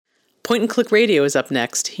Point and Click Radio is up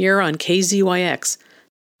next, here on KZYX.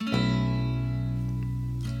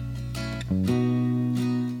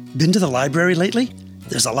 Been to the library lately?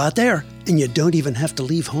 There's a lot there, and you don't even have to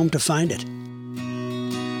leave home to find it.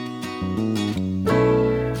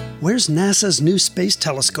 Where's NASA's new space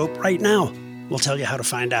telescope right now? We'll tell you how to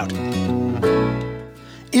find out.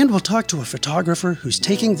 And we'll talk to a photographer who's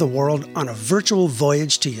taking the world on a virtual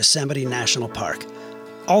voyage to Yosemite National Park.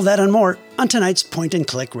 All that and more on tonight's Point and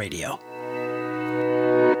Click Radio.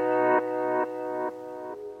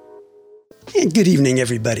 And good evening,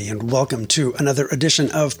 everybody, and welcome to another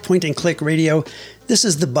edition of Point and Click Radio. This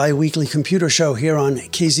is the bi-weekly computer show here on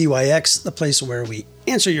KZYX, the place where we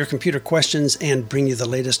answer your computer questions and bring you the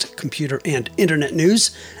latest computer and internet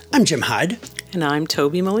news. I'm Jim Hyde. And I'm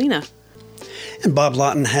Toby Molina. And Bob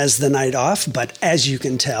Lawton has the night off, but as you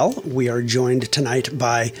can tell, we are joined tonight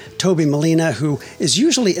by Toby Molina, who is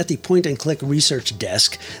usually at the Point and Click research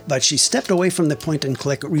desk, but she stepped away from the Point and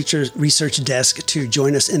Click research desk to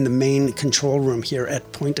join us in the main control room here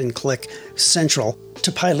at Point and Click Central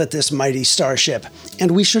to pilot this mighty starship. And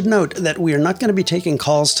we should note that we are not going to be taking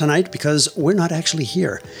calls tonight because we're not actually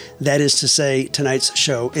here. That is to say, tonight's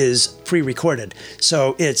show is pre-recorded.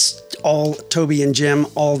 So it's all Toby and Jim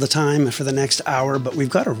all the time for the next hour, but we've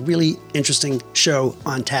got a really interesting show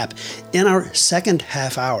on tap. In our second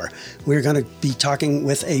half hour, we're going to be talking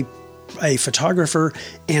with a photographer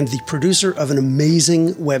and the producer of an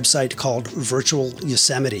amazing website called Virtual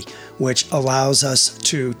Yosemite, which allows us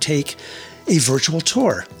to take a virtual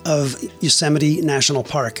tour of Yosemite National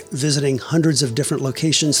Park, visiting hundreds of different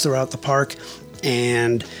locations throughout the park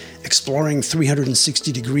and exploring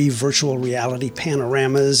 360-degree virtual reality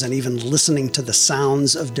panoramas and even listening to the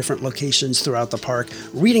sounds of different locations throughout the park,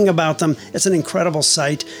 reading about them. It's an incredible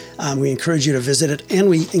site. We encourage you to visit it, and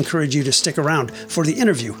we encourage you to stick around for the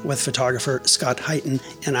interview with photographer Scott Heighton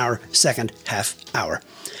in our second half hour.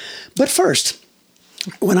 But first,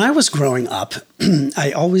 when I was growing up,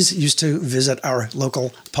 I always used to visit our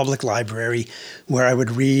local public library where I would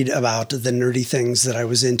read about the nerdy things that I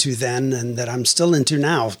was into then and that I'm still into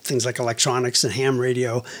now, things like electronics and ham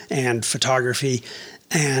radio and photography.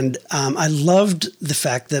 And I loved the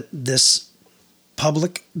fact that this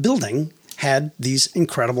public building had these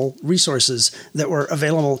incredible resources that were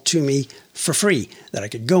available to me for free, that I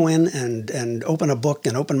could go in and open a book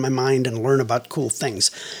and open my mind and learn about cool things.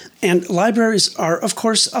 And libraries are, of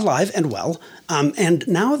course, alive and well. And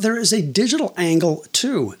now there is a digital angle,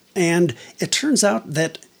 too. And it turns out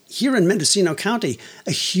that here in Mendocino County,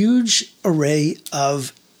 a huge array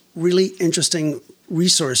of really interesting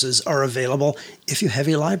resources are available if you have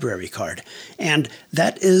a library card. And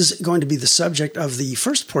that is going to be the subject of the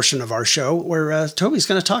first portion of our show, where Toby's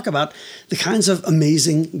going to talk about the kinds of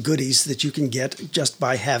amazing goodies that you can get just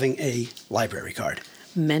by having a library card.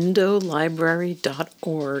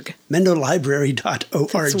 MendoLibrary.org.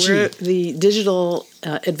 MendoLibrary.org. That's where the digital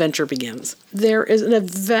adventure begins. There is a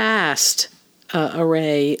vast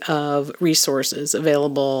array of resources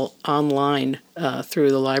available online through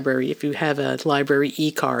the library. If you have a library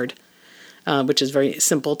e-card, which is very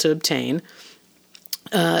simple to obtain,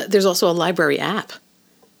 there's also a library app,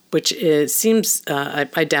 which I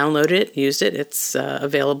downloaded it, used it. It's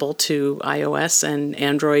available to iOS and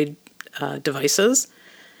Android devices.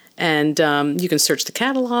 And you can search the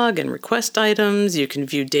catalog and request items. You can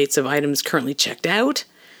view dates of items currently checked out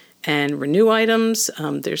and renew items.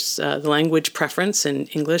 There's the language preference in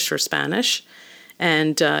English or Spanish.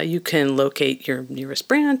 And you can locate your nearest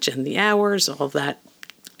branch and the hours, all that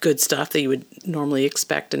good stuff that you would normally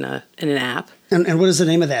expect in an app. And what is the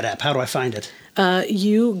name of that app? How do I find it?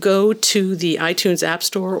 You go to the iTunes App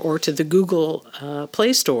Store or to the Google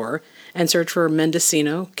Play Store and search for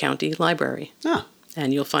Mendocino County Library. Ah.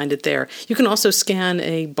 And you'll find it there. You can also scan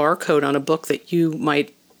a barcode on a book that you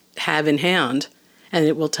might have in hand, and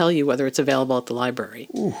it will tell you whether it's available at the library.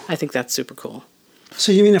 Ooh. I think that's super cool.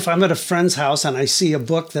 So you mean if I'm at a friend's house and I see a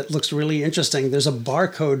book that looks really interesting, there's a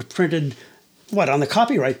barcode printed, on the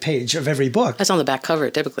copyright page of every book? That's on the back cover,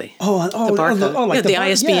 typically. The barcode. Like the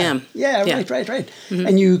ISBN. Yeah, right. Mm-hmm.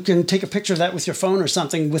 And you can take a picture of that with your phone or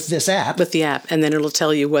something with this app. With the app, and then it'll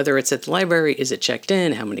tell you whether it's at the library, is it checked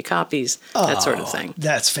in, how many copies, that sort of thing.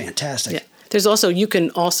 That's fantastic. Yeah. You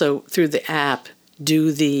can also, through the app,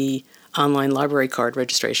 do the online library card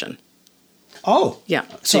registration. Oh. Yeah.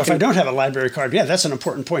 So if I don't have a library card, that's an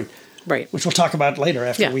important point. Right. Which we'll talk about later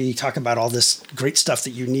after we talk about all this great stuff that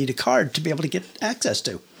you need a card to be able to get access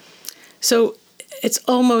to. So it's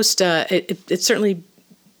almost, it certainly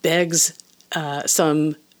begs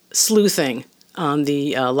some sleuthing on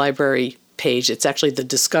the library page. It's actually the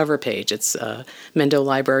Discover page. It's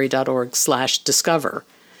mendolibrary.org/discover.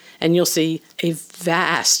 and you'll see a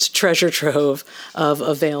vast treasure trove of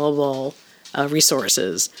available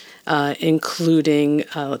resources, including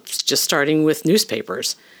just starting with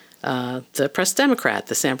newspapers. The Press-Democrat,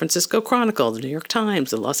 the San Francisco Chronicle, the New York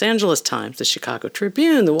Times, the Los Angeles Times, the Chicago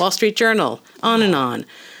Tribune, the Wall Street Journal, on and on.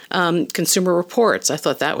 Consumer Reports. I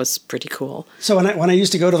thought that was pretty cool. So when I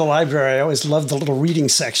used to go to the library, I always loved the little reading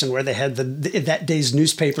section where they had that day's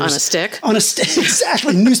newspapers. On a stick? On a stick,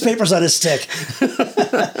 exactly. Newspapers on a stick.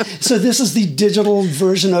 So this is the digital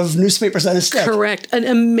version of newspapers on a stick. Correct. An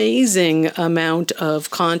amazing amount of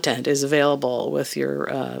content is available with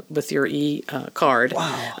your e-card.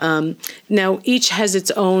 Wow. Now, each has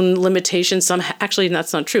its own limitations. Actually,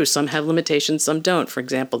 that's not true. Some have limitations, some don't. For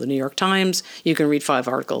example, the New York Times, you can read 5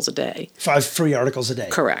 articles a day. 5 free articles a day.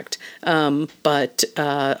 Correct. But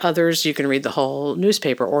others, you can read the whole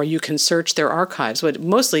newspaper, or you can search their archives. What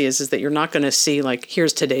mostly is that you're not going to see, like,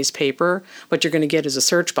 here's today's paper. What you're going to get is a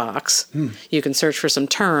search box. You can search for some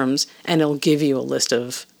terms, and it'll give you a list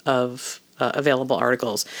of available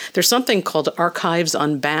articles. There's something called Archives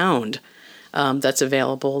Unbound that's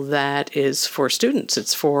available that is for students.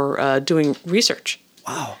 It's for doing research.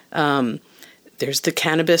 Wow. There's the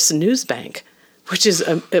Cannabis News Bank, which is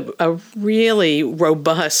a really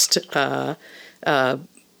robust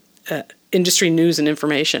industry news and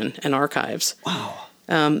information and archives. Wow.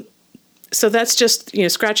 So that's just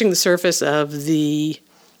scratching the surface of the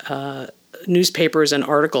newspapers and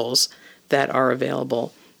articles that are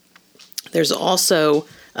available. There's also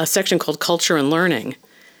a section called Culture and Learning,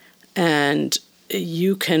 and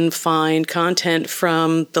you can find content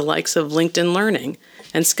from the likes of LinkedIn Learning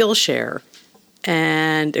and Skillshare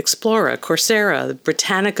and Explora, Coursera,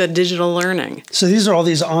 Britannica Digital Learning. So these are all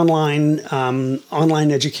these online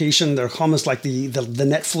education. They're almost like the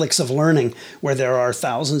Netflix of learning, where there are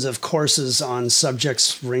thousands of courses on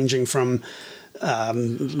subjects ranging from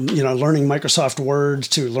learning Microsoft Word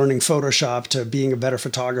to learning Photoshop to being a better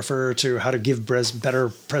photographer to how to give better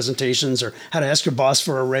presentations or how to ask your boss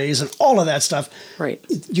for a raise and all of that stuff. Right.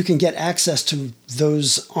 You can get access to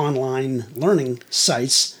those online learning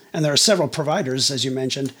sites. And there are several providers, as you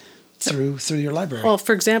mentioned, through your library. Well,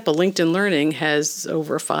 for example, LinkedIn Learning has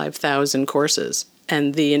over 5,000 courses,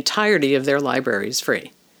 and the entirety of their library is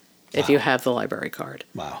free if you have the library card.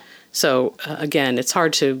 Wow. So, again, it's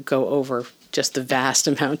hard to go over just the vast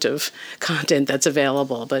amount of content that's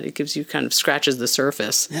available, but it gives you kind of scratches the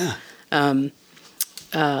surface. Yeah.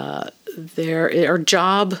 There are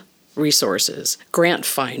job resources, Grant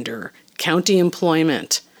Finder, county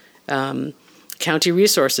employment, county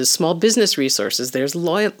resources, small business resources. There's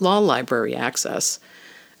law library access.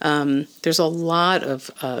 There's a lot of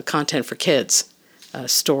content for kids,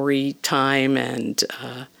 story time and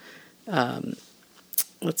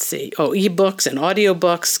ebooks and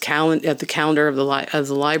audiobooks. The calendar of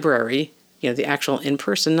the library. The actual in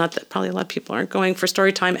person. Not that probably a lot of people aren't going for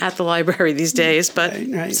story time at the library these days, but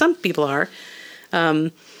right. Some people are.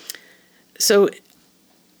 So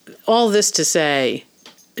all this to say,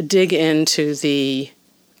 dig into the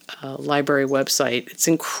library website. It's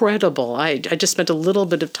incredible. I just spent a little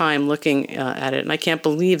bit of time looking at it, and I can't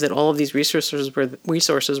believe that all of these resources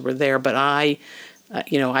were there. But I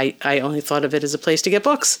only thought of it as a place to get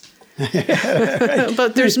books. Right.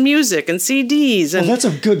 But there's music and CDs. And that's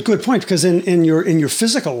a good point, because in your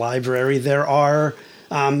physical library there are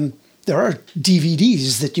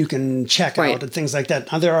DVDs that you can check out and things like that.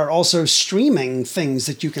 Now, there are also streaming things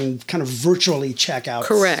that you can kind of virtually check out.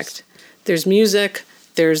 Correct. There's music.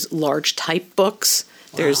 There's large type books.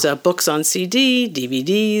 Wow. There's books on CD,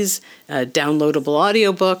 DVDs, downloadable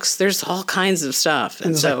audiobooks. There's all kinds of stuff.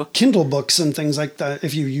 And so like Kindle books and things like that.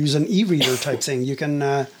 If you use an e-reader type thing, you can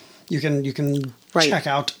check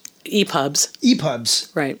out EPUBs.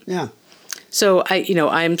 EPUBs. Right. Yeah. So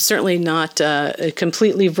I'm certainly not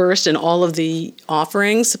completely versed in all of the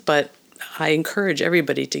offerings, but I encourage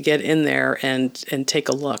everybody to get in there and take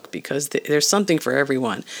a look, because there's something for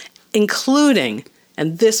everyone, including,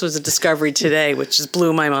 and this was a discovery today, which just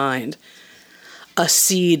blew my mind, a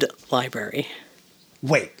seed library.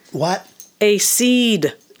 Wait, what? A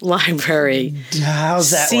seed library.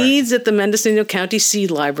 How's that Seeds at the Mendocino County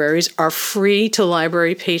Seed Libraries are free to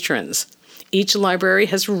library patrons. Each library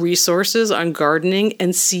has resources on gardening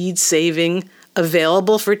and seed saving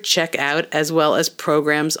available for checkout, as well as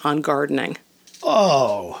programs on gardening.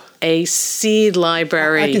 Oh. A seed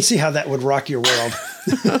library. I can see how that would rock your world.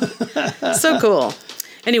 So cool.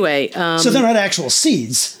 Anyway. So they're not actual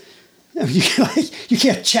seeds. You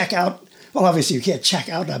can't check out. Well, obviously you can't check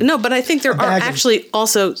out No, but I think there are actually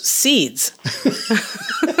also seeds.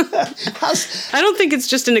 I don't think it's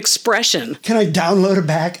just an expression. Can I download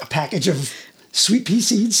a package of Sweet pea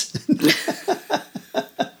seeds?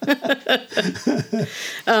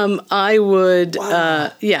 I would,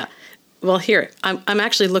 Wow. yeah. Well, here, I'm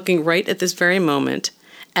actually looking right at this very moment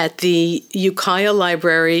at the Ukiah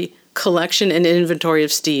Library collection and inventory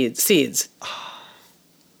of seeds.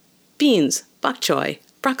 Beans, bok choy,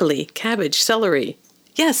 broccoli, cabbage, celery.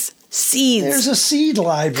 Yes, seeds. There's a seed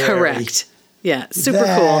library. Correct. Yeah, super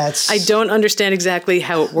That's- cool. I don't understand exactly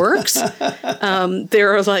how it works.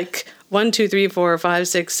 There are like 1, 2, 3, 4, 5,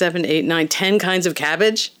 6, 7, 8, 9, 10 kinds of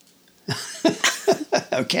cabbage.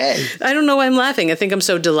 Okay. I don't know why I'm laughing. I think I'm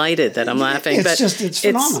so delighted that I'm laughing. It's but just, it's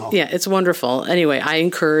phenomenal. It's wonderful. Anyway, I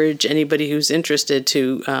encourage anybody who's interested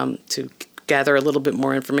to gather a little bit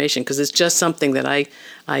more information, because it's just something that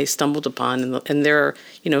I stumbled upon, and there are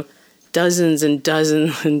dozens and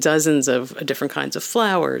dozens and dozens of different kinds of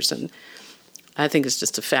flowers, and I think it's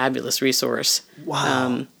just a fabulous resource.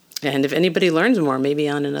 Wow. And if anybody learns more, maybe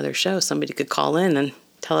on another show, somebody could call in and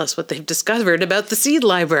tell us what they've discovered about the seed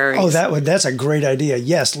libraries. Oh, that's a great idea.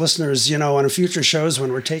 Yes, listeners, on future shows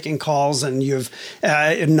when we're taking calls, and you've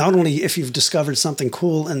not only if you've discovered something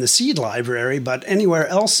cool in the seed library, but anywhere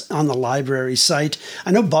else on the library site.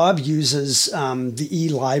 I know Bob uses the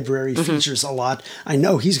e-library features a lot. I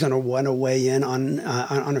know he's going to want to weigh in on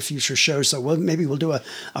a future show, so maybe we'll do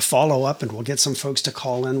a follow-up, and we'll get some folks to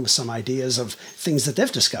call in with some ideas of things that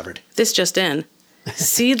they've discovered. This just in.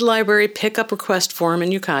 Seed library pickup request form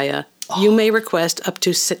in Ukiah. You may request up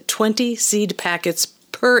to 20 seed packets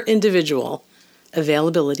per individual.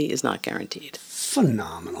 Availability is not guaranteed.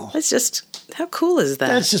 Phenomenal. That's just, how cool is that?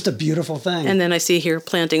 That's just a beautiful thing. And then I see here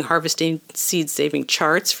planting, harvesting, seed saving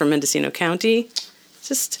charts from Mendocino County.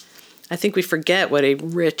 Just, I think we forget what a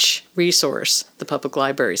rich resource the public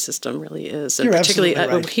library system really is. And You're particularly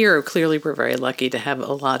absolutely right. here, clearly we're very lucky to have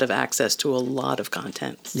a lot of access to a lot of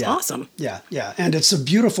content. It's awesome. Yeah, yeah. And it's a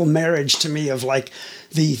beautiful marriage to me of like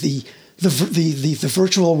the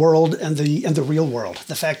virtual world and the real world.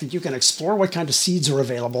 The fact that you can explore what kind of seeds are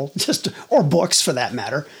available, or books for that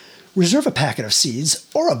matter. Reserve a packet of seeds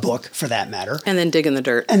or a book for that matter. And then dig in the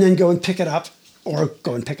dirt. And then go and pick it up. Or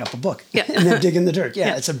go and pick up a book, Yeah. and then dig in the dirt. Yeah,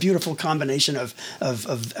 Yeah. It's a beautiful combination of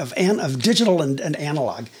digital and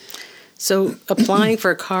analog. So applying for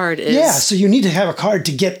a card is So you need to have a card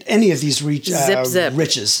to get any of these zip.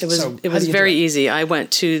 riches. It was So it how was do you very do it? easy. I went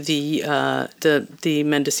to the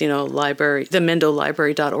Mendocino Library, the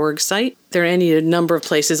mendolibrary.org site. There are a number of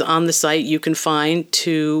places on the site you can find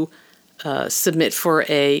to apply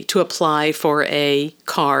for a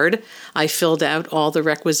card. I filled out all the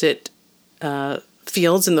requisite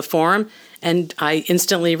fields in the form, and I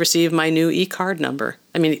instantly received my new e-card number.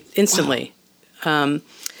 I mean, instantly. Wow.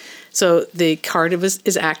 So the card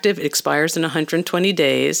is active. It expires in 120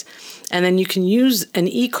 days. And then you can use an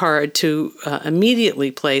e-card to immediately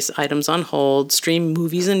place items on hold, stream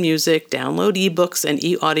movies and music, download ebooks and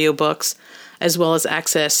e-audiobooks, as well as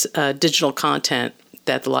access digital content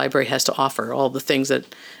that the library has to offer, all the things that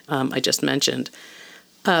I just mentioned.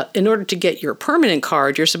 In order to get your permanent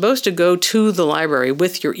card, you're supposed to go to the library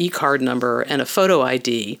with your e-card number and a photo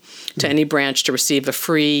ID to any branch to receive a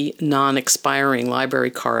free, non-expiring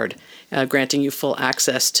library card, granting you full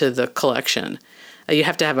access to the collection. You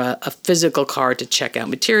have to have a physical card to check out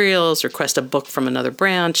materials, request a book from another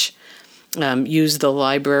branch, use the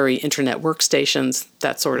library internet workstations,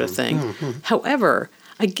 that sort of thing. Mm-hmm. However,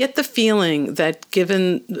 I get the feeling that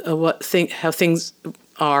given how things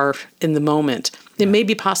are in the moment, it may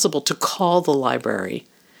be possible to call the library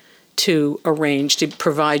to arrange to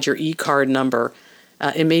provide your e-card number.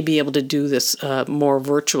 It may be able to do this more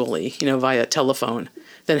virtually, via telephone,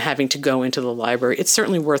 than having to go into the library. It's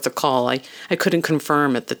certainly worth a call. I couldn't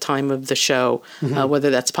confirm at the time of the show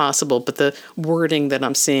whether that's possible, but the wording that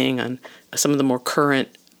I'm seeing on some of the more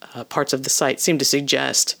current parts of the site seem to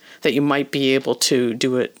suggest that you might be able to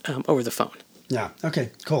do it over the phone. Yeah.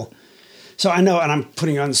 Okay, cool. So I know, and I'm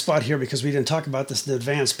putting you on the spot here because we didn't talk about this in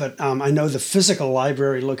advance, but I know the physical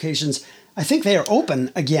library locations, I think they are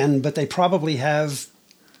open again, but they probably have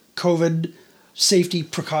COVID safety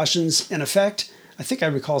precautions in effect. I think I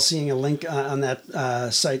recall seeing a link on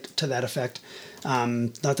that site to that effect.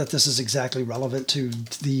 Not that this is exactly relevant to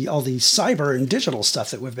all the cyber and digital stuff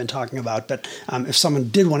that we've been talking about, but if someone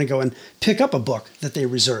did want to go and pick up a book that they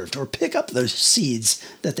reserved or pick up those seeds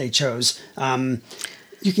that they chose,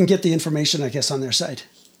 you can get the information, I guess, on their site.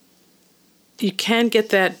 You can get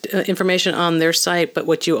that information on their site, but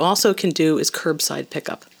what you also can do is curbside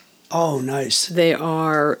pickup. Oh, nice. They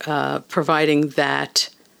are providing that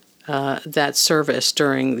service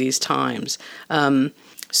during these times.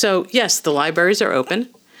 So, yes, the libraries are open.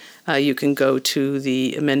 You can go to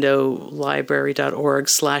the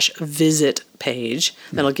mendolibrary.org/visit page.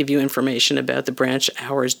 That'll give you information about the branch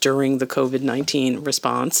hours during the COVID-19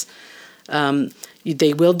 response.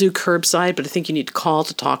 They will do curbside, but I think you need to call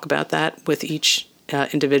to talk about that with each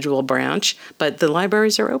individual branch. But the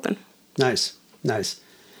libraries are open. Nice.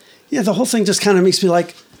 Yeah, the whole thing just kind of makes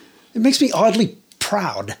me oddly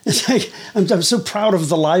proud. It's like I'm so proud of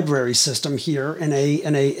the library system here in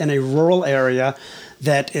a rural area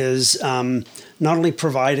that is not only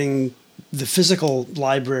providing the physical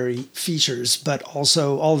library features, but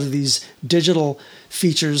also all of these digital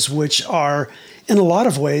features, which are in a lot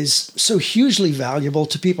of ways so hugely valuable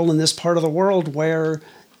to people in this part of the world where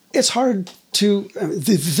it's hard to,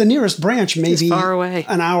 the nearest branch may be far away,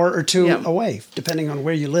 an hour or two away, depending on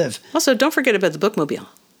where you live. Also, don't forget about the bookmobile.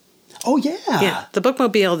 Oh, yeah. Yeah, the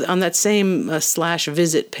bookmobile, on that same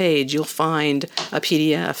 /visit page, you'll find a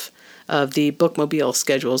PDF of the bookmobile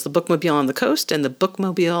schedules, the bookmobile on the coast and the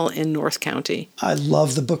bookmobile in North County. I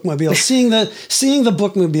love the bookmobile. seeing the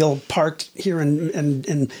bookmobile parked here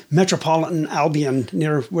in metropolitan Albion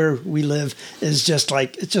near where we live is just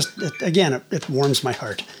like, it warms my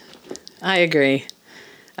heart. I agree.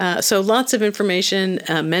 So lots of information,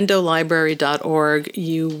 mendolibrary.org.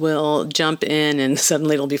 You will jump in and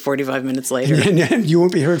suddenly it'll be 45 minutes later. And you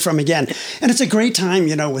won't be heard from again. And it's a great time,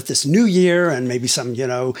 with this new year and maybe some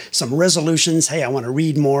resolutions. Hey, I want to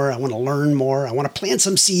read more. I want to learn more. I want to plant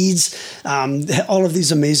some seeds. All of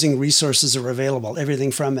these amazing resources are available.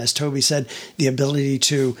 Everything from, as Toby said, the ability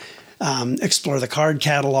to explore the card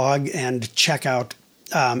catalog and check out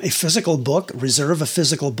a physical book, reserve a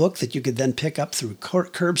physical book that you could then pick up through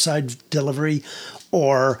curbside delivery,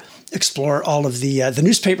 or explore all of the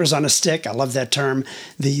newspapers on a stick. I love that term.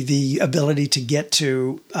 The ability to get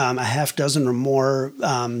to a half dozen or more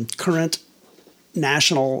current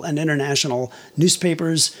national and international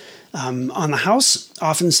newspapers on the house,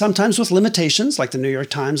 sometimes with limitations, like the New York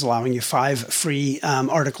Times allowing you 5 free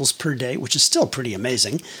articles per day, which is still pretty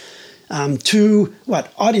amazing. To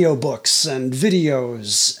audiobooks and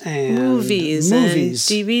videos and movies and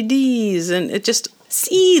DVDs, and it just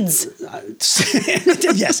seeds.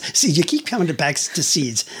 Yes, see, you keep coming back to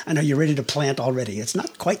seeds. I know you're ready to plant already. It's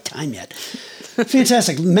not quite time yet.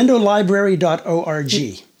 Fantastic.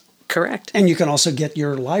 mendolibrary.org. Correct. And you can also get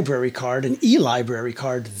your library card, an e-library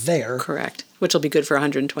card there. Correct. Which will be good for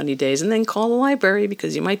 120 days, and then call the library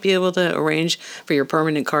because you might be able to arrange for your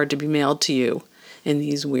permanent card to be mailed to you in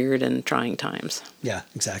these weird and trying times. Yeah,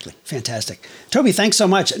 exactly. Fantastic. Toby, thanks so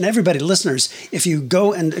much. And everybody, listeners, if you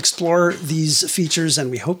go and explore these features,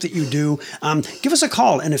 and we hope that you do, give us a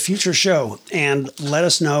call in a future show and let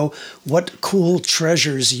us know what cool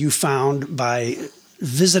treasures you found by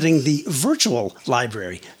visiting the virtual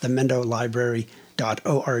library, the mendolibrary.org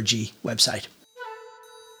website.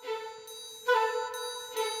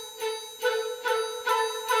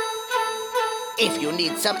 If you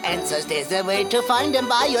need some answers, there's a way to find them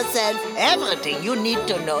by yourself. Everything you need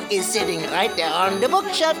to know is sitting right there on the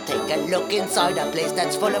bookshelf. Take a look inside a place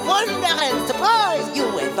that's full of wonder and surprise. You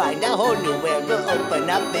will find a whole new world will open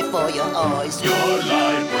up before your eyes. Your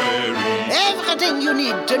library. Everything you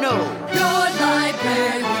need to know. Your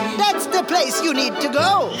library. That's the place you need to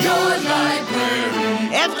go. Your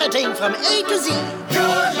library. Everything from A to Z.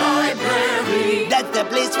 Your library. That's the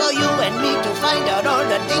place for you and me to find out all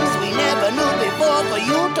the things we never knew before, for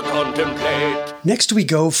you to contemplate. Next, we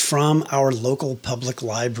go from our local public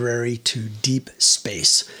library to deep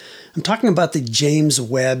space. I'm talking about the James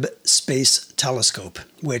Webb Space Telescope,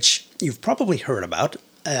 which you've probably heard about.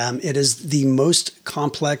 It is the most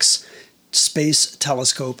complex space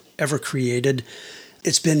telescope ever created.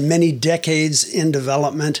 It's been many decades in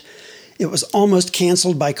development. It was almost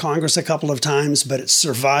canceled by Congress a couple of times, but it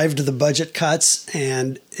survived the budget cuts,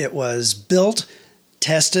 and it was built,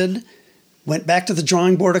 tested, went back to the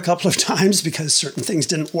drawing board a couple of times because certain things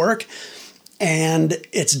didn't work, and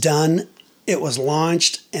it's done. It was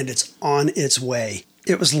launched, and it's on its way.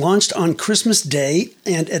 It was launched on Christmas Day,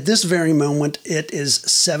 and at this very moment, it is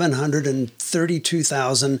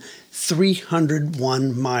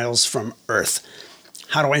 732,301 miles from Earth.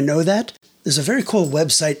 How do I know that? There's a very cool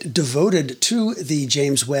website devoted to the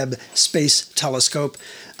James Webb Space Telescope,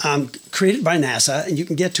 created by NASA, and you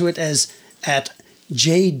can get to it at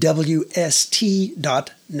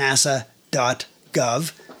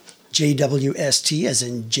jwst.nasa.gov, JWST as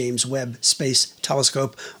in James Webb Space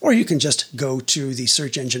Telescope, or you can just go to the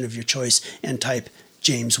search engine of your choice and type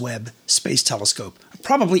James Webb Space Telescope.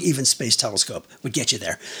 Probably even Space Telescope would get you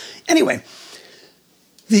there. Anyway,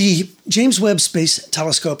 the James Webb Space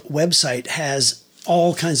Telescope website has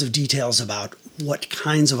all kinds of details about what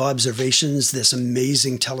kinds of observations this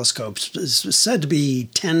amazing telescope is said to be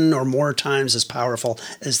 10 or more times as powerful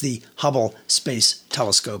as the Hubble Space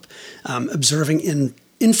Telescope, observing in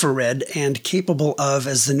infrared and capable of,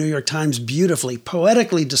 as the New York Times beautifully,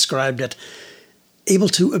 poetically described it, able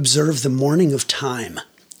to observe the morning of time,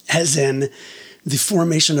 as in the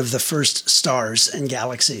formation of the first stars and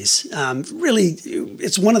galaxies. Really,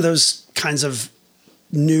 it's one of those kinds of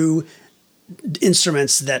new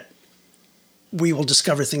instruments that we will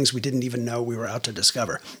discover things we didn't even know we were out to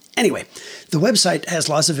discover. Anyway, the website has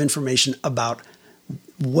lots of information about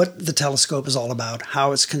what the telescope is all about,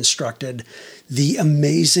 how it's constructed, the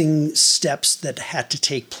amazing steps that had to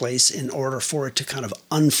take place in order for it to kind of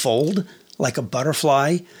unfold like a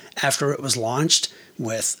butterfly after it was launched,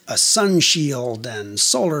 with a sun shield and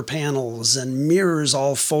solar panels and mirrors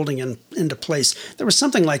all folding into place. There was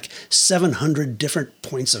something like 700 different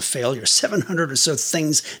points of failure, 700 or so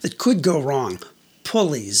things that could go wrong.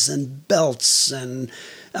 Pulleys and belts and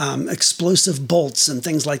explosive bolts and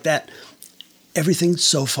things like that. Everything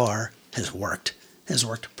so far has worked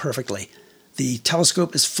perfectly. The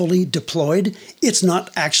telescope is fully deployed. It's not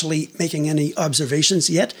actually making any observations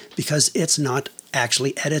yet because it's not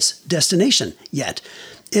actually at its destination yet.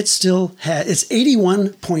 It's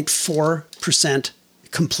 81.4%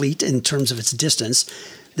 complete in terms of its distance.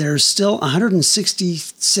 There's still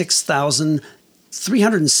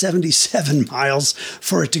 166,377 miles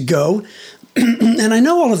for it to go. And I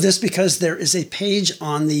know all of this because there is a page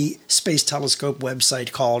on the Space Telescope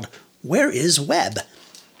website called Where is Webb?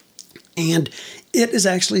 And it is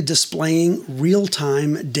actually displaying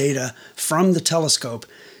real-time data from the telescope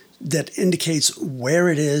that indicates where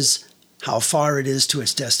it is, how far it is to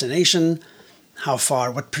its destination,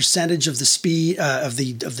 what percentage of the speed of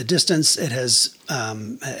the distance it has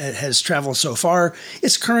traveled so far.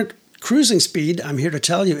 Its current cruising speed, I'm here to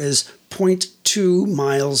tell you, is 0.2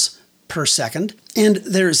 miles per second. And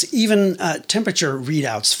there's even temperature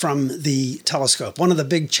readouts from the telescope. One of the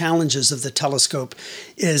big challenges of the telescope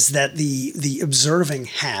is that the observing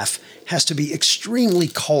half has to be extremely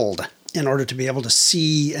cold in order to be able to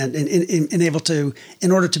see and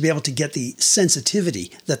in order to be able to get the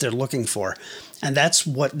sensitivity that they're looking for. And that's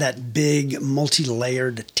what that big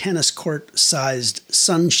multi-layered tennis court-sized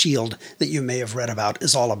sun shield that you may have read about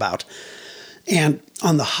is all about. And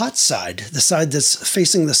on the hot side, the side that's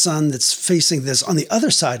facing the sun, that's facing this on the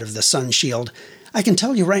other side of the sun shield, I can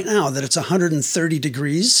tell you right now that it's 130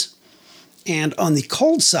 degrees. And on the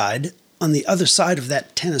cold side, on the other side of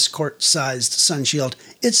that tennis court-sized sun shield,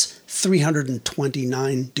 it's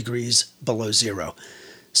 329 degrees below zero.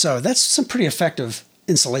 So that's some pretty effective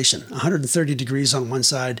insulation. 130 degrees on one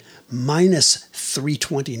side, minus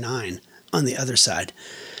 329 on the other side.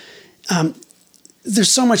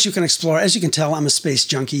 There's so much you can explore. As you can tell, I'm a space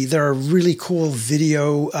junkie. There are really cool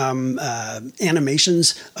video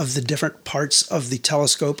animations of the different parts of the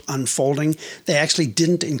telescope unfolding. They actually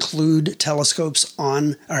didn't include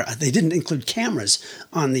they didn't include cameras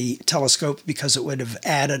on the telescope because it would have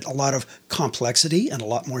added a lot of complexity and a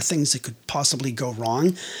lot more things that could possibly go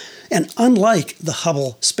wrong. And unlike the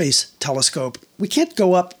Hubble Space Telescope, we can't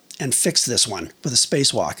go up and fix this one with a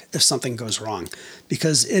spacewalk if something goes wrong,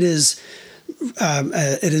 because it is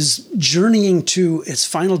journeying to its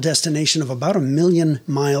final destination of about 1 million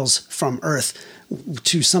miles from Earth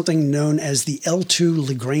to something known as the L2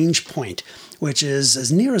 Lagrange point, which is,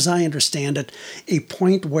 as near as I understand it, a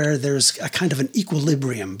point where there's a kind of an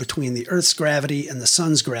equilibrium between the Earth's gravity and the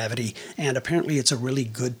Sun's gravity, and apparently it's a really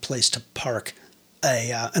good place to park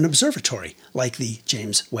an observatory like the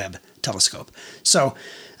James Webb Telescope. So,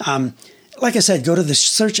 like I said, go to the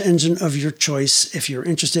search engine of your choice if you're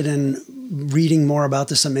interested in reading more about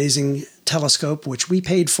this amazing telescope, which we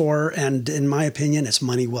paid for, and in my opinion, it's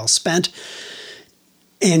money well spent.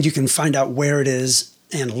 And you can find out where it is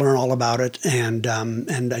and learn all about it. And I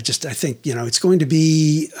think, it's going to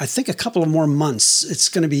be, a couple of more months. It's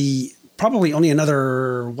going to be probably only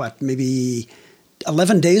another, maybe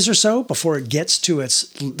 11 days or so before it gets to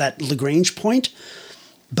that Lagrange point.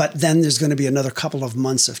 But then there's going to be another couple of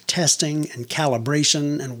months of testing and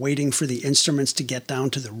calibration and waiting for the instruments to get down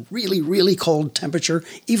to the really, really cold temperature,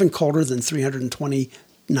 even colder than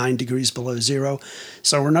 329 degrees below zero.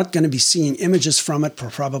 So we're not going to be seeing images from it for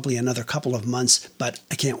probably another couple of months, but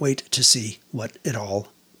I can't wait to see what it all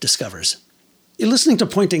discovers. You're listening to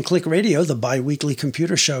Point and Click Radio, the bi-weekly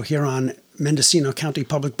computer show here on Mendocino County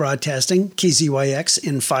Public Broadcasting, KZYX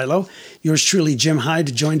in Philo. Yours truly, Jim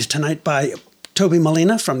Hyde, joined tonight by Toby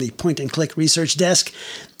Molina from the Point and Click Research Desk.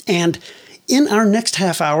 And in our next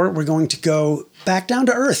half hour, we're going to go back down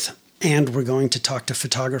to Earth, and we're going to talk to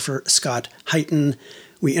photographer Scott Heighton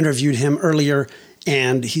We interviewed him earlier,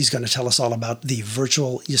 and he's going to tell us all about the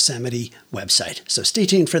Virtual Yosemite website. So stay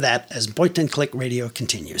tuned for that as Point and Click Radio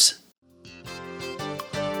continues.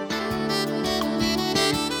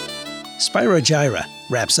 Spyro Gyra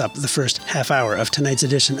wraps up the first half hour of tonight's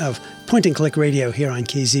edition of Point and Click Radio here on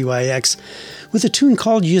KZYX with a tune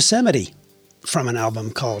called Yosemite from an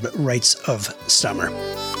album called Rites of Summer.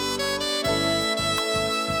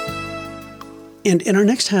 And in our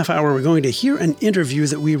next half hour, we're going to hear an interview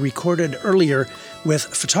that we recorded earlier with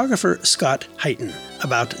photographer Scott Heighton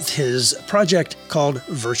about his project called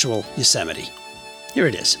Virtual Yosemite. Here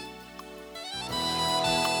it is.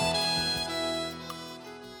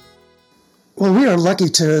 Well, we are lucky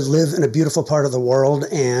to live in a beautiful part of the world,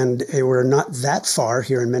 and we're not that far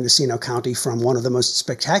here in Mendocino County from one of the most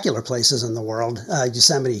spectacular places in the world,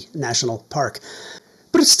 Yosemite National Park.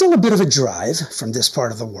 But it's still a bit of a drive from this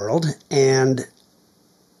part of the world, and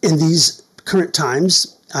in these current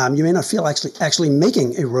times, you may not feel actually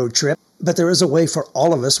making a road trip, but there is a way for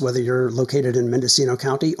all of us, whether you're located in Mendocino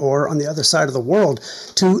County or on the other side of the world,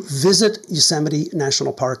 to visit Yosemite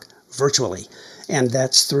National Park virtually. And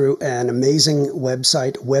that's through an amazing web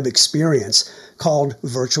experience called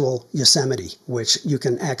Virtual Yosemite, which you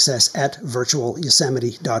can access at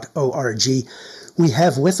virtualyosemite.org. We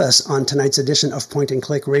have with us on tonight's edition of Point and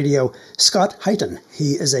Click Radio, Scott Heighton.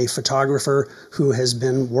 He is a photographer who has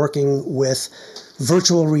been working with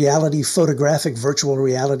photographic virtual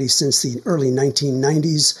reality since the early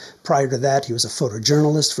 1990s. Prior to that, he was a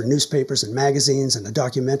photojournalist for newspapers and magazines and a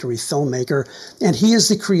documentary filmmaker. And he is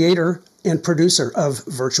the creator and producer of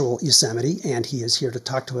Virtual Yosemite, and he is here to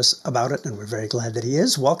talk to us about it, and we're very glad that he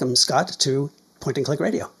is. Welcome, Scott, to Point and Click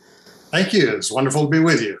Radio. Thank you. It's wonderful to be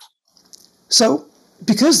with you. So,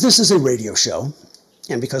 because this is a radio show,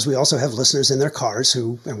 and because we also have listeners in their cars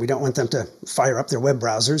and we don't want them to fire up their web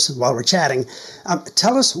browsers while we're chatting,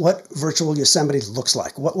 tell us what Virtual Yosemite looks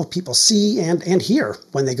like. What will people see and hear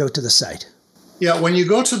when they go to the site? Yeah, when you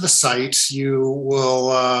go to the site, you will,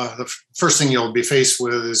 the first thing you'll be faced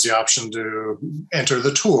with is the option to enter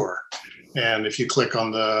the tour. And if you click on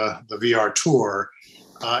the VR tour,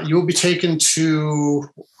 you will be taken to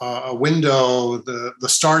a window. The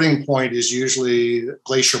starting point is usually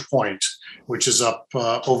Glacier Point, which is up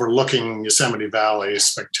overlooking Yosemite Valley,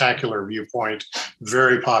 spectacular viewpoint,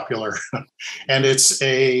 very popular. And it's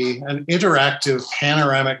an interactive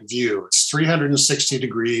panoramic view. It's 360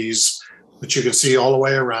 degrees, but you can see all the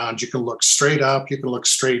way around. You can look straight up, you can look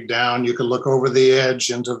straight down, you can look over the edge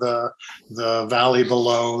into the valley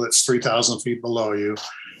below that's 3,000 feet below you.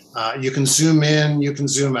 You can zoom in, you can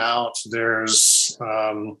zoom out. There's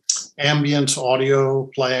ambient audio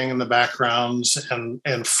playing in the background.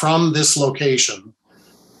 And from this location,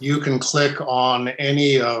 you can click on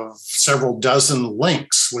any of several dozen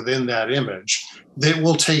links within that image that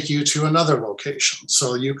will take you to another location.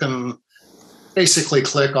 So you can basically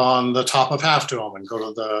click on the top of Half Dome and go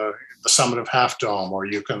to the summit of Half Dome, or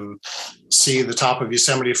you can see the top of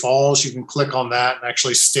Yosemite Falls. You can click on that and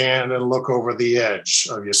actually stand and look over the edge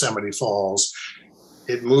of Yosemite Falls.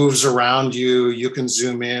 It moves around you. You can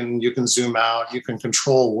zoom in, you can zoom out, you can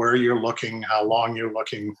control where you're looking, how long you're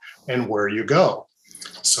looking, and where you go.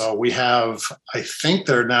 So we have, I think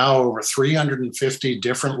there are now over 350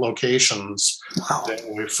 different locations that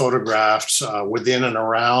we've photographed within and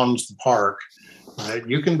around the park that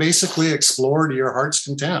you can basically explore to your heart's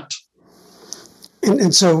content.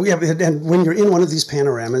 And so, yeah, and when you're in one of these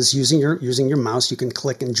panoramas, using your mouse, you can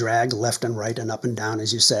click and drag left and right and up and down,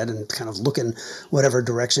 as you said, and kind of look in whatever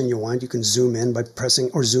direction you want. You can zoom in by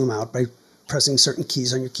pressing, or zoom out by pressing certain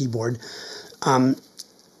keys on your keyboard. And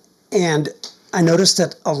I noticed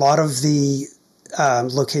that a lot of the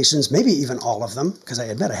locations, maybe even all of them, because I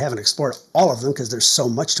admit I haven't explored all of them because there's so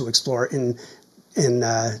much to explore in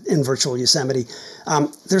Virtual Yosemite.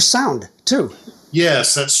 There's sound too.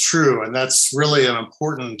 Yes, that's true. And that's really an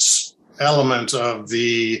important element of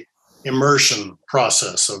the immersion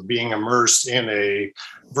process of being immersed in a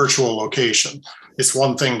virtual location. It's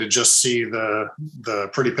one thing to just see the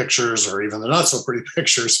pretty pictures or even the not so pretty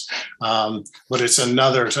pictures, but it's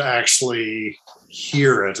another to actually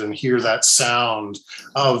hear it and hear that sound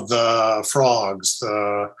of the frogs,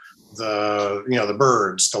 the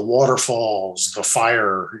birds, the waterfalls, the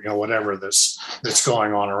fire, whatever that's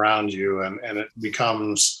going on around you. And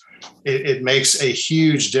it makes a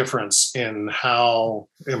huge difference in how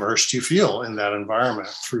immersed you feel in that environment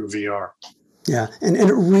through VR. Yeah. And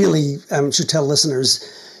it really should tell listeners,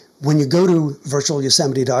 when you go to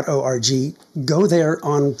virtualyosemite.org, go there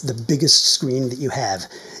on the biggest screen that you have.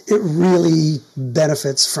 It really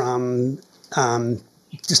benefits from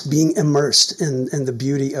just being immersed in the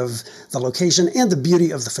beauty of the location and the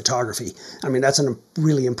beauty of the photography. I mean, that's a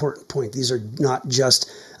really important point. These are not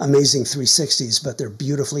just amazing 360s, but they're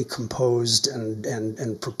beautifully composed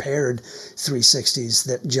and prepared 360s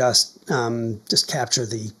that just capture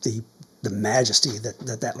the majesty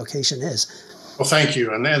that location is. Well, thank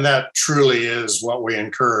you. And that truly is what we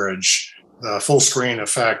encourage, the full screen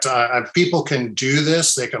effect. People can do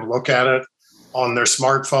this. They can look at it on their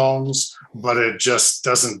smartphones, but it just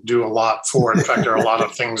doesn't do a lot for it. In fact, there are a lot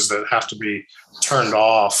of things that have to be turned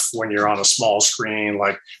off when you're on a small screen,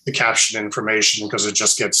 like the caption information, because it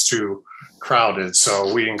just gets too crowded.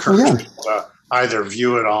 So we encourage people to either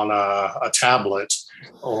view it on a tablet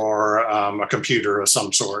or a computer of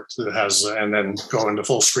some sort that has, and then go into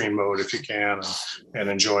full screen mode if you can, and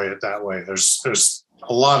enjoy it that way. There's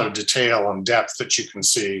a lot of detail and depth that you can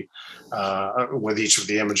see with each of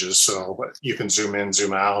the images. So you can zoom in,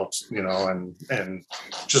 zoom out, and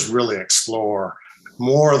just really explore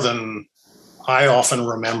more than I often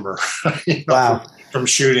remember. Wow. From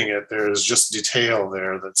shooting it, there's just detail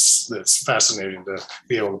there that's fascinating to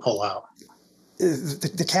be able to pull out.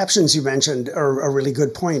 The captions you mentioned are a really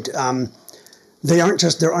good point. There aren't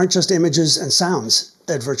just images and sounds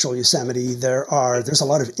at Virtual Yosemite. There's a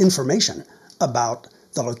lot of information about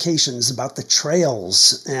the locations, about the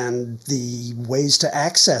trails and the ways to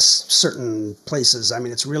access certain places. I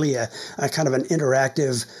mean, it's really a kind of an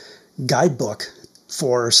interactive guidebook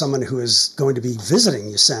for someone who is going to be visiting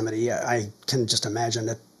Yosemite. I can just imagine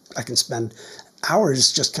that I can spend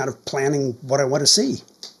hours just kind of planning what I want to see.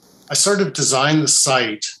 I sort of designed the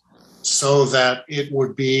site so that it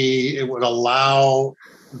would allow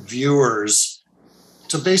viewers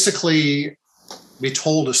to basically be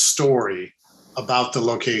told a story about the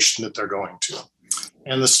location that they're going to.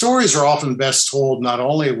 And the stories are often best told not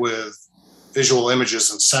only with visual images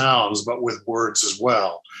and sounds, but with words as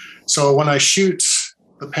well. So when I shoot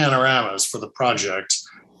the panoramas for the project,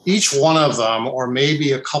 each one of them, or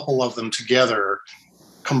maybe a couple of them together,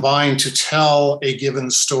 combine to tell a given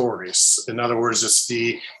story. In other words, it's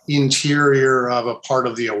the interior of a part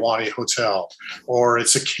of the Ahwahnee Hotel, or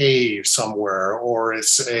it's a cave somewhere, or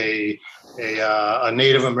it's a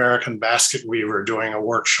Native American basket weaver doing a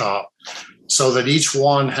workshop, so that each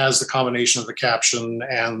one has the combination of the caption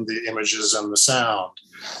and the images and the sound.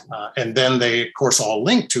 And then they, of course, all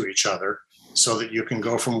link to each other, so that you can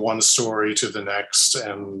go from one story to the next.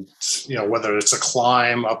 And, whether it's a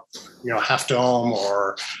climb up, Half Dome,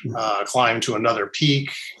 or climb to another peak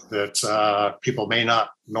that people may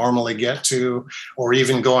not normally get to, or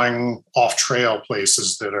even going off trail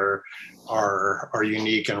places that are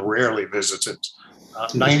unique and rarely visited.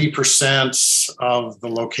 90% of the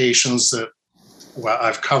locations that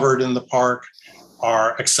I've covered in the park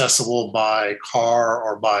are accessible by car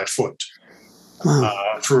or by foot.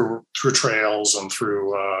 Through trails and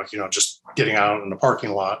through just getting out in the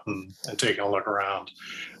parking lot and taking a look around.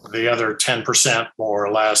 The other 10%, more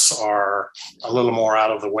or less, are a little more out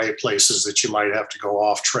of the way places that you might have to go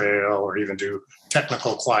off trail or even do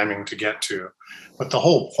technical climbing to get to. But the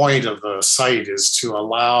whole point of the site is to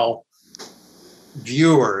allow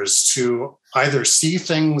viewers to either see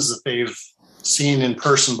things that they've seen in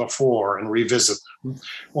person before and revisit them,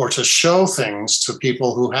 or to show things to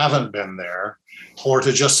people who haven't been there, or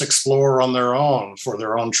to just explore on their own for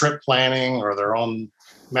their own trip planning or their own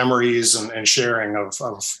memories and sharing of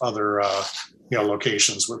other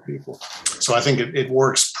locations with people. So I think it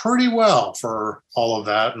works pretty well for all of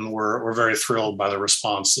that, and we're very thrilled by the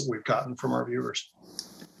response that we've gotten from our viewers.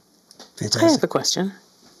 Fantastic. I have a question.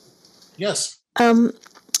 Yes.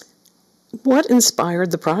 What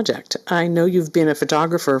inspired the project? I know you've been a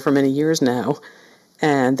photographer for many years now,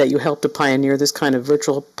 and that you helped to pioneer this kind of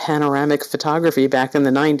virtual panoramic photography back in the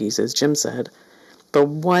 90s, as Jim said. But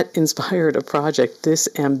what inspired a project this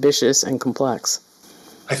ambitious and complex?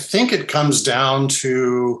 I think it comes down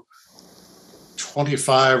to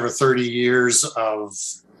 25 or 30 years of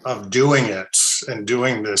doing it and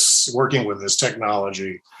doing this, working with this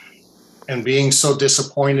technology, and being so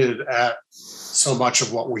disappointed at so much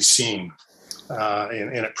of what we've seen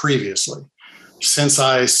in it previously. Since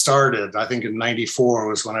I started, I think in 94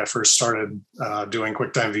 was when I first started doing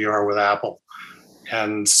QuickTime VR with Apple.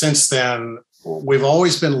 And since then, we've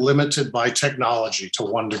always been limited by technology to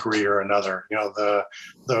one degree or another. The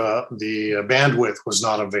bandwidth was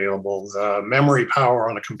not available. The memory power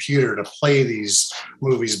on a computer to play these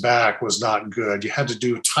movies back was not good. You had to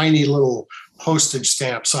do tiny little postage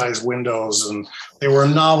stamp size windows, and they were a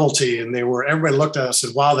novelty, and everybody looked at us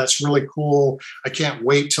and said, wow, that's really cool. I can't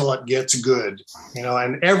wait till it gets good.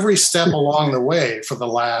 And every step along the way for the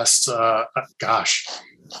last,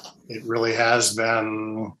 it really has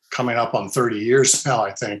been coming up on 30 years now,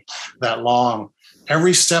 I think, that long.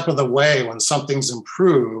 Every step of the way, when something's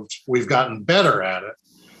improved, we've gotten better at it.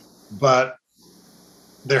 But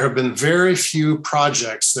there have been very few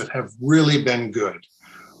projects that have really been good.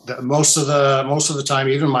 That most of the time,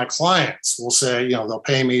 even my clients will say, they'll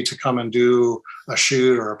pay me to come and do a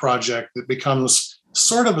shoot or a project that becomes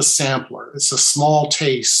sort of a sampler. It's a small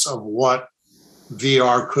taste of what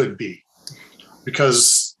VR could be,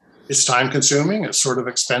 because it's time consuming. It's sort of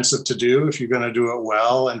expensive to do if you're going to do it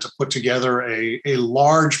well, and to put together a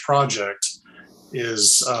large project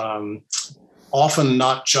is often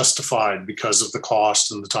not justified because of the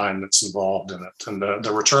cost and the time that's involved in it, and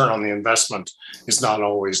the return on the investment is not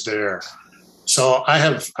always there. So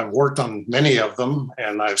I've worked on many of them,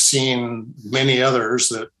 and I've seen many others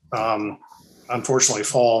that unfortunately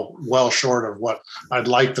fall well short of what I'd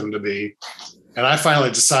like them to be. And I finally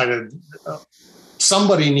decided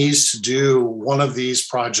somebody needs to do one of these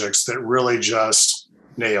projects that really just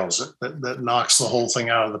nails it, that knocks the whole thing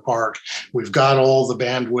out of the park. We've got all the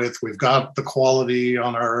bandwidth, we've got the quality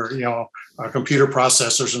on our computer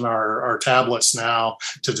processors and our tablets now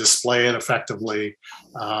to display it effectively.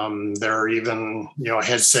 There are even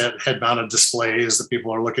head-mounted displays that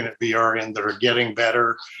people are looking at VR in that are getting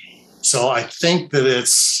better. So I think that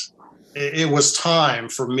it was time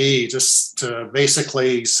for me just to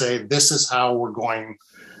basically say, this is how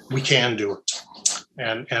we can do it.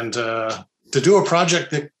 And to do a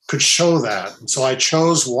project that could show that. And so I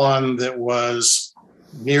chose one that was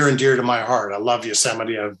near and dear to my heart. I love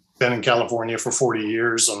Yosemite. I've been in California for 40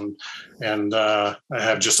 years and I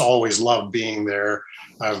have just always loved being there.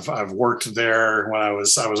 I've worked there when I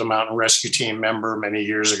was a mountain rescue team member many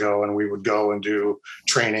years ago, and we would go and do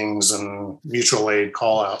trainings and mutual aid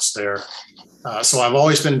call outs there. So I've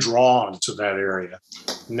always been drawn to that area.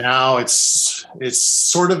 Now it's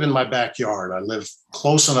sort of in my backyard. I live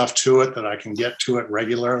close enough to it that I can get to it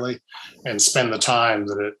regularly and spend the time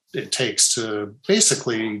that it takes to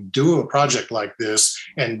basically do a project like this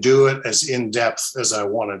and do it as in-depth as I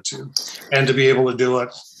wanted to, and to be able to do it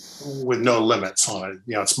with no limits on it.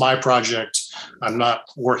 It's my project. I'm not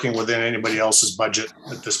working within anybody else's budget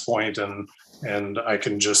at this point, and I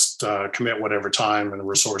can just commit whatever time and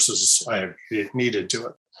resources I have needed to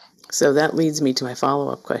it. So that leads me to my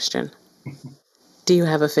follow-up question. Do you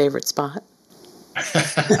have a favorite spot?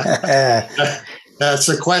 That's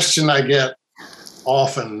a question I get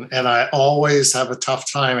often, and I always have a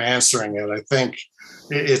tough time answering it. I think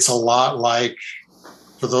it's a lot like,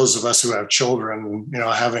 for those of us who have children,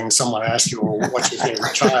 having someone ask you, well, what's your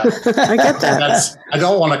favorite child? I get that. I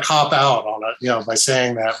don't want to cop out on it, by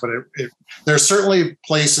saying that, but there are certainly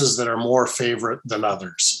places that are more favorite than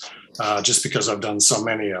others, just because I've done so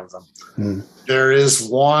many of them. Mm. There is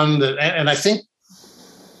one that, and I think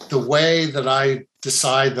the way that I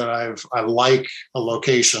decide that I like a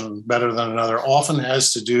location better than another often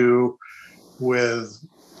has to do with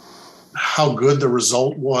how good the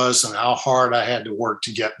result was and how hard I had to work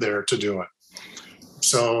to get there to do it.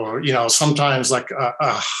 So, sometimes like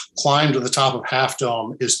a climb to the top of Half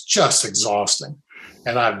Dome is just exhausting.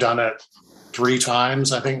 And I've done it 3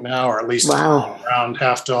 times, I think now, or at least around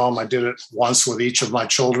Half Dome. I did it once with each of my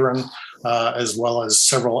children, as well as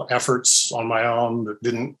several efforts on my own that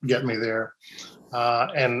didn't get me there.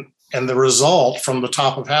 And the result from the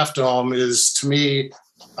top of Half Dome is, to me,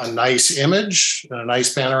 a nice image and a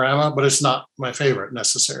nice panorama, but it's not my favorite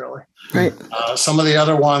necessarily. Right. Some of the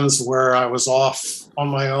other ones where I was off on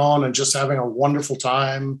my own and just having a wonderful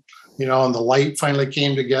time, and the light finally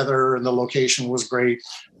came together and the location was great,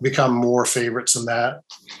 become more favorites than that.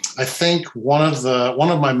 I think one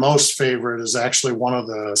of my most favorite is actually one of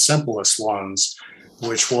the simplest ones,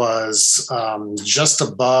 which was just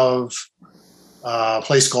above a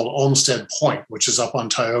place called Olmsted Point, which is up on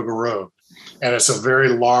Tioga Road. And it's a very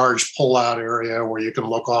large pull-out area where you can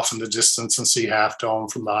look off in the distance and see Half Dome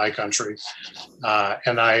from the high country.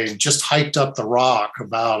 And I just hiked up the rock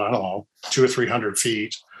about, 200 or 300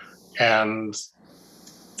 feet and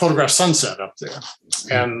photographed sunset up there.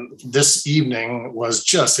 And this evening was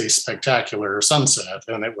just a spectacular sunset.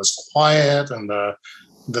 And it was quiet, and the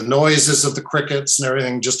noises of the crickets and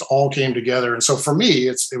everything just all came together. And so for me,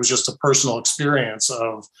 it was just a personal experience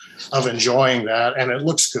of enjoying that, and it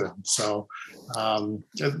looks good. So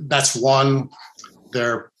that's one.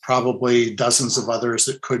 There are probably dozens of others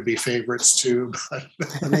that could be favorites too. But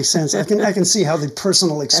that makes sense. I can see how the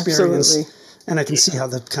personal experience, Absolutely. And I can see how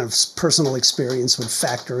the kind of personal experience would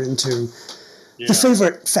factor into the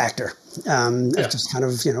favorite factor. Just kind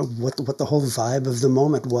of, what the whole vibe of the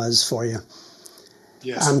moment was for you.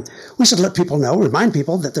 Yes. We should remind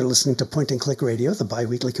people that they're listening to Point and Click Radio, the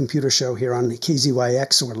biweekly computer show here on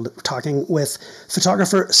KZYX. We're talking with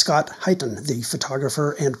photographer Scott Hyten, the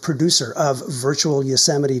photographer and producer of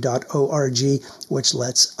virtualyosemite.org, which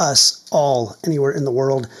lets us all, anywhere in the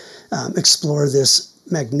world, explore this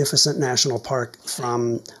magnificent national park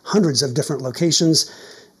from hundreds of different locations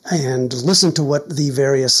and listen to what the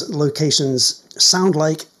various locations sound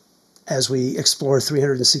like as we explore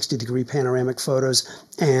 360-degree panoramic photos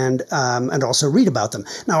and also read about them.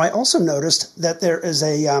 Now, I also noticed that there's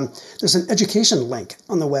an education link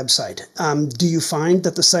on the website. Do you find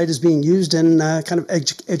that the site is being used in kind of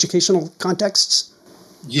educational contexts?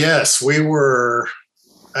 Yes, we were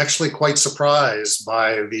actually quite surprised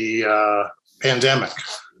by the pandemic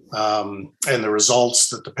and the results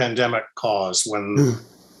that the pandemic caused when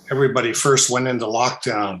everybody first went into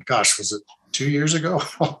lockdown. Gosh, was it 2 years ago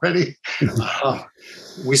already?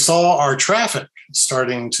 We saw our traffic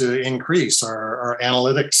starting to increase. Our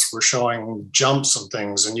analytics were showing jumps and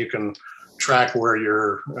things, and you can track where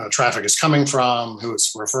your traffic is coming from, who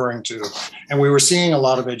it's referring to. And we were seeing a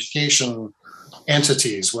lot of education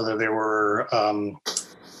entities, whether they were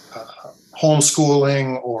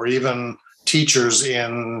homeschooling or even teachers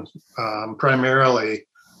in primarily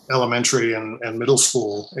elementary and middle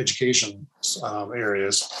school education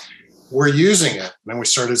areas. We're using it. And we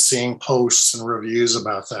started seeing posts and reviews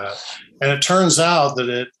about that. And it turns out that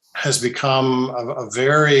it has become a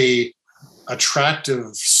very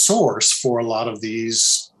attractive source for a lot of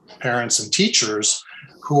these parents and teachers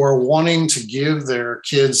who are wanting to give their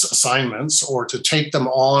kids assignments or to take them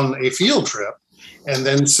on a field trip and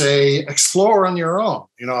then say, explore on your own.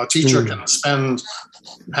 You know, a teacher can spend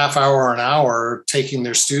half hour, an hour taking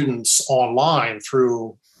their students online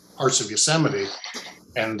through parts of Yosemite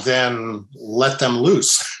and then let them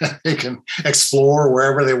loose. They can explore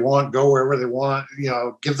wherever they want, go wherever they want, you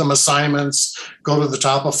know, give them assignments, go to the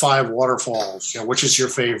top of 5 waterfalls, you know, which is your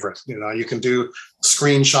favorite. You know, you can do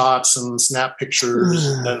screenshots and snap pictures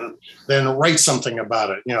and then write something about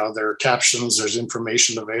it. You know, there are captions, there's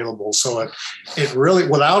information available. So it really,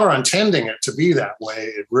 without our intending it to be that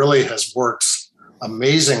way, it really has worked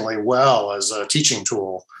amazingly well as a teaching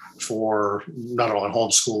tool for not only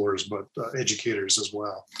homeschoolers, but educators as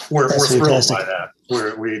well. We're thrilled by that.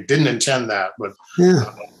 We didn't intend that, but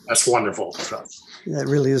that's wonderful. That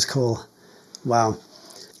really is cool. Wow.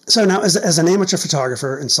 So now, as an amateur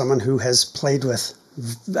photographer and someone who has played with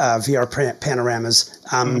VR panoramas,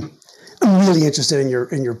 I'm really interested in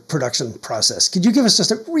your production process. Could you give us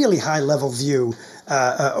just a really high-level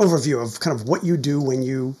overview of kind of what you do when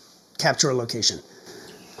you capture a location?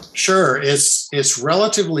 Sure. It's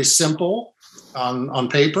relatively simple on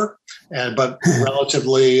paper, but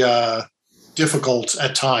relatively difficult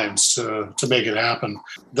at times to make it happen.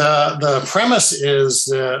 The premise is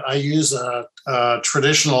that I use a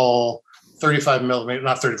traditional 35 millimeter,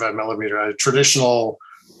 not 35 millimeter, a traditional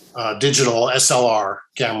digital SLR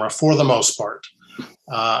camera for the most part.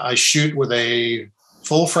 I shoot with a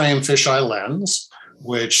full frame fisheye lens,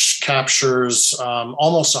 which captures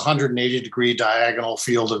almost 180-degree diagonal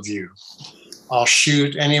field of view. I'll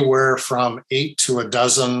shoot anywhere from 8 to a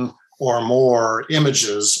dozen or more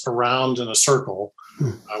images around in a circle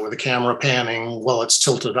with the camera panning while it's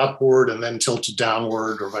tilted upward and then tilted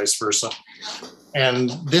downward or vice versa. And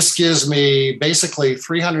this gives me basically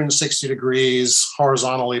 360 degrees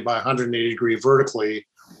horizontally by 180 degree vertically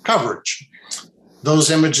coverage.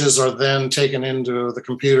 Those images are then taken into the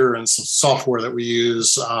computer and some software that we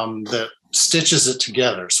use that stitches it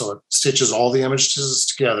together. So it stitches all the images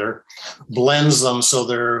together, blends them so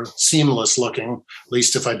they're seamless looking. At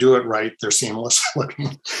least if I do it right, they're seamless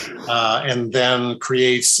looking. And then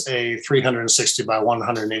creates a 360 by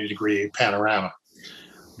 180 degree panorama.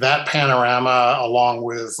 That panorama, along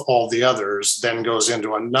with all the others, then goes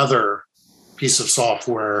into another piece of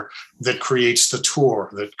software that creates the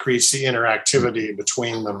tour, that creates the interactivity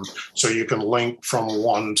between them. So you can link from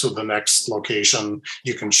one to the next location.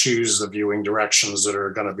 You can choose the viewing directions that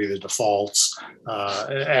are going to be the defaults,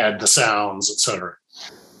 add the sounds, etc.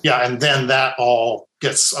 Yeah, and then that all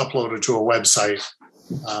gets uploaded to a website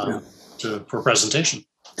for presentation.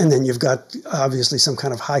 And then you've got obviously some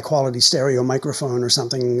kind of high quality stereo microphone or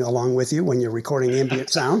something along with you when you're recording ambient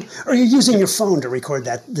sound, or you're using your phone to record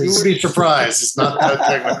that. You would be surprised. It's not that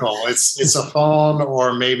technical. It's a phone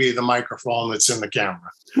or maybe the microphone that's in the camera.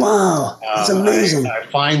 Wow, that's amazing. I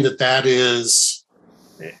find that is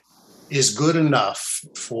good enough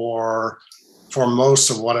for most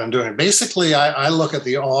of what I'm doing. Basically, I look at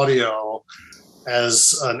the audio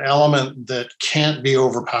as an element that can't be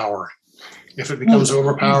overpowered. If it becomes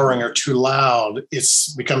overpowering or too loud, it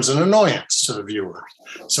becomes an annoyance to the viewer.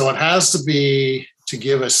 So it has to be to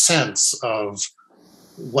give a sense of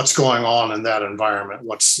what's going on in that environment,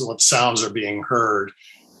 what sounds are being heard,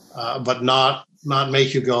 but not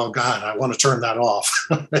make you go, God, I want to turn that off.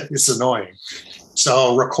 It's annoying.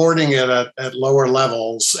 So recording it at lower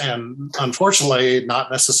levels, and unfortunately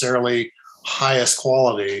not necessarily highest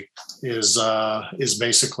quality, is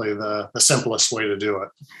basically the simplest way to do it.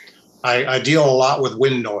 I deal a lot with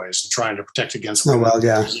wind noise and trying to protect against wind noise.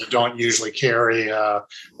 I don't usually carry a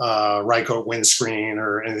Rycote windscreen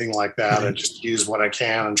or anything like that. I just use what I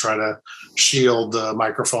can and try to shield the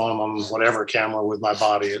microphone on whatever camera with my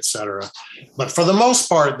body, etc. But for the most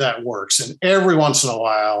part, that works. And every once in a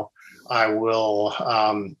while, I will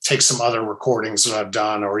take some other recordings that I've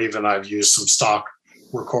done, or even I've used some stock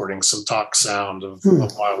recordings, some talk sound of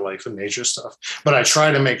wildlife and nature stuff. But I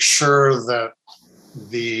try to make sure that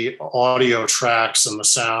the audio tracks and the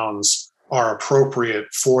sounds are appropriate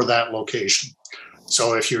for that location.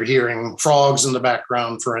 So if you're hearing frogs in the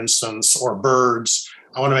background, for instance, or birds,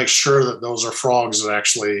 I want to make sure that those are frogs that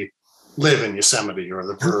actually live in Yosemite, or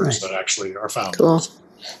the birds that actually are found. Cool.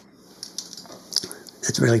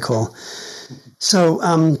 That's really cool. So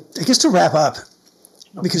I guess to wrap up,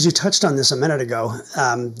 because you touched on this a minute ago,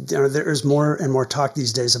 there's more and more talk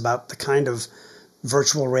these days about the kind of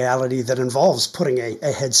virtual reality that involves putting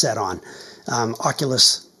a headset on,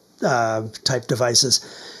 Oculus type devices.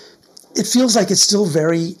 It feels like it's still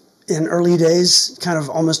very in early days, kind of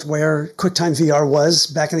almost where QuickTime VR was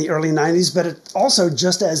back in the early 90s, but it also,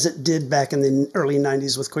 just as it did back in the early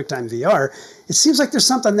 90s with QuickTime VR, it seems like there's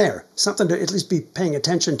something there, something to at least be paying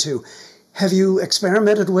attention to. Have you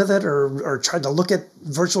experimented with it or tried to look at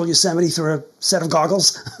virtual Yosemite through a set of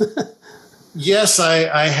goggles? Yes,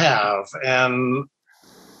 I have. And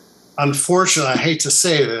unfortunately, I hate to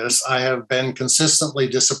say this, I have been consistently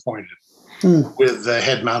disappointed with the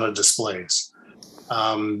head-mounted displays.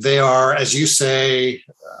 They are, as you say,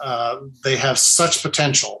 they have such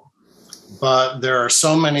potential, but there are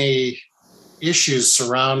so many issues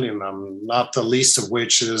surrounding them, not the least of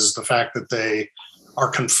which is the fact that they are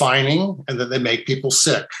confining and that they make people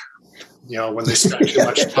sick. When they spend too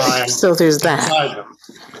much time. So there's that.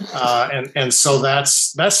 Them. And so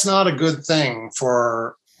that's not a good thing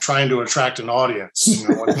for trying to attract an audience.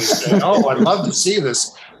 When they say, "Oh, I'd love to see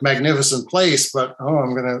this magnificent place, but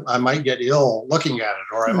I might get ill looking at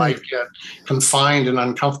it, or I might get confined and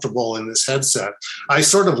uncomfortable in this headset." I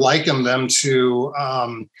sort of liken them to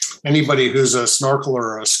anybody who's a snorkeler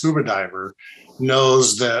or a scuba diver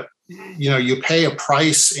knows that you pay a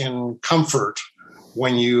price in comfort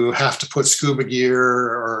when you have to put scuba gear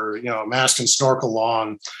or mask and snorkel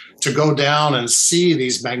on to go down and see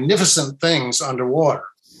these magnificent things underwater.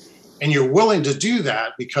 And you're willing to do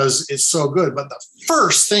that because it's so good. But the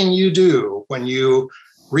first thing you do when you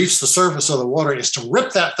reach the surface of the water is to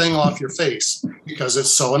rip that thing off your face because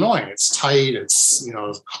it's so annoying. It's tight, it's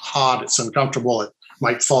hot, it's uncomfortable, it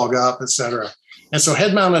might fog up, etc. And so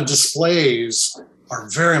head-mounted displays are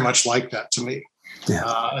very much like that to me.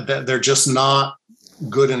 That they're just not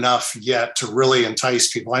good enough yet to really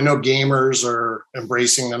entice people. I know gamers are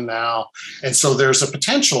embracing them now, and so there's a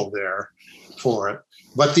potential there for it.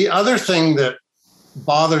 But the other thing that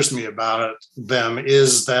bothers me about them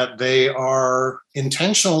is that they are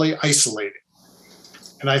intentionally isolating.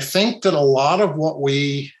 And I think that a lot of what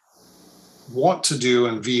we want to do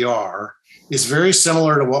in VR is very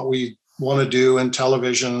similar to what we want to do in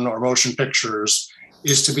television or motion pictures,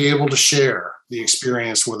 is to be able to share the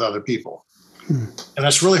experience with other people. And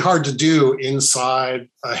that's really hard to do inside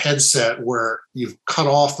a headset where you've cut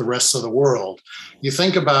off the rest of the world. You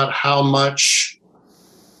think about how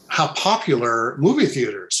popular movie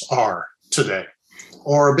theaters are today,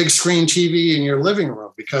 or a big screen TV in your living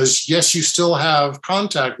room, because yes, you still have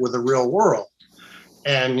contact with the real world.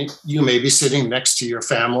 And you may be sitting next to your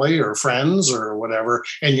family or friends or whatever,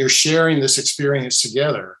 and you're sharing this experience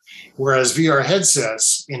together. Whereas VR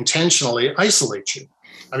headsets intentionally isolate you.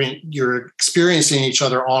 I mean, you're experiencing each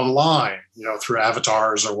other online, through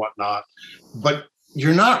avatars or whatnot, but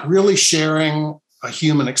you're not really sharing a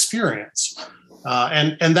human experience.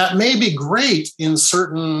 And that may be great in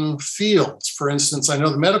certain fields. For instance, I know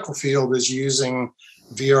the medical field is using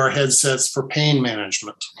VR headsets for pain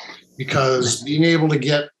management, because being able to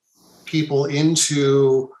get people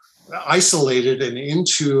isolated and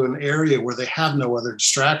into an area where they have no other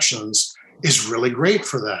distractions is really great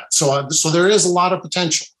for that. So there is a lot of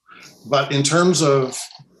potential. But in terms of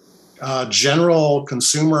general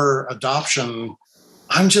consumer adoption,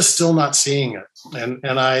 I'm just still not seeing it.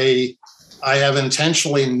 And I have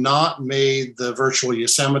intentionally not made the virtual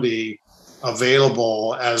Yosemite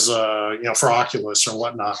available as a, for Oculus or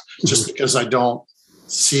whatnot, just because I don't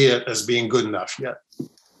see it as being good enough yet.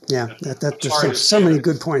 Yeah, there's so many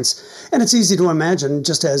good points, and it's easy to imagine,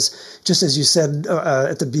 just as you said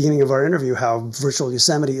at the beginning of our interview, how virtual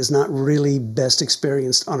Yosemite is not really best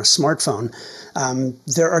experienced on a smartphone.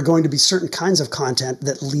 There are going to be certain kinds of content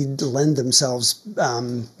that lend themselves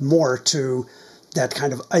more to that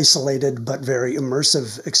kind of isolated but very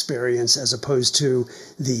immersive experience, as opposed to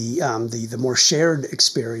the more shared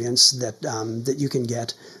experience that you can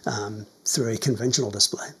get through a conventional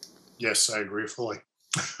display. Yes, I agree fully.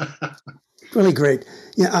 Really great.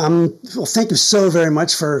 Yeah. Well, thank you so very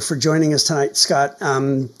much for joining us tonight, Scott.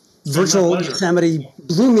 Virtual Yosemite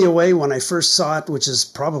blew me away when I first saw it, which is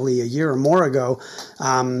probably a year or more ago.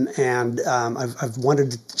 I've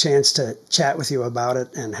wanted the chance to chat with you about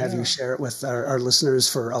it and have you share it with our listeners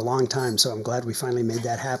for a long time. So I'm glad we finally made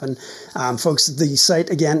that happen. Folks, the site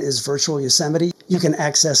again is Virtual Yosemite. You can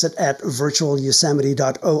access it at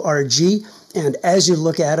virtualyosemite.org. And as you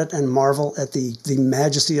look at it and marvel at the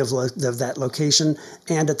majesty of that location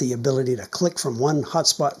and at the ability to click from one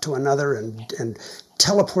hotspot to another and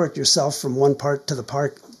teleport yourself from one part of the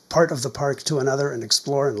park to another and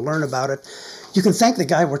explore and learn about it, you can thank the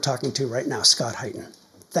guy we're talking to right now, Scott Heighton.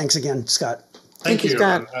 Thanks again, Scott. Thank you,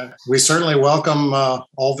 Scott. We certainly welcome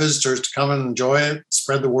all visitors to come and enjoy it,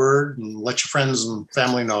 spread the word, and let your friends and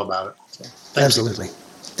family know about it. So, Absolutely.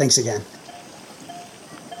 Thanks again.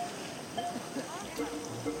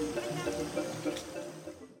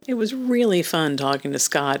 It was really fun talking to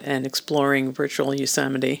Scott and exploring virtual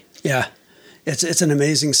Yosemite. Yeah, it's an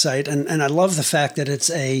amazing site, and I love the fact that it's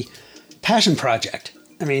a passion project.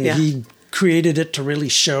 I mean, he created it to really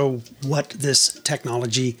show what this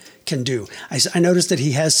technology can do. I noticed that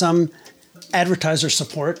he has some advertiser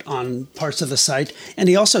support on parts of the site, and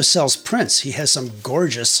he also sells prints. He has some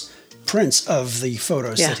gorgeous prints of the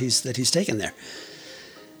photos that he's taken there.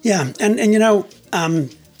 Yeah, and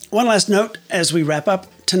one last note as we wrap up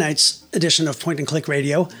tonight's edition of Point and Click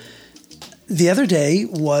Radio. The other day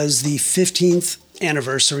was the 15th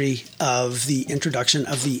anniversary of the introduction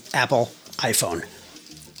of the Apple iPhone.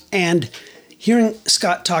 And hearing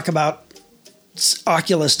Scott talk about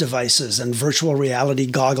Oculus devices and virtual reality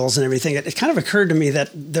goggles and everything, it kind of occurred to me that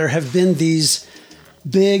there have been these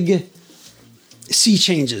big sea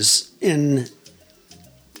changes in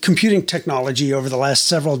computing technology over the last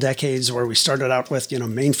several decades, where we started out with,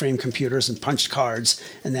 mainframe computers and punched cards,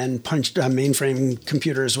 and then mainframe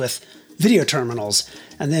computers with video terminals,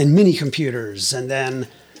 and then mini computers, and then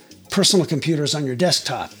personal computers on your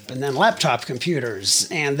desktop, and then laptop computers,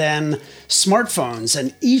 and then smartphones.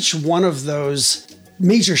 And each one of those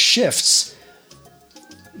major shifts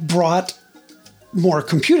brought more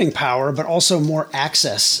computing power, but also more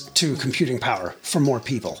access to computing power for more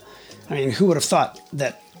people. I mean, who would have thought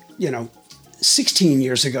that, 16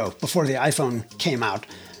 years ago, before the iPhone came out,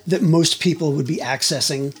 that most people would be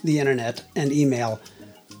accessing the internet and email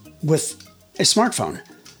with a smartphone,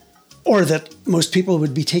 or that most people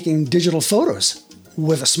would be taking digital photos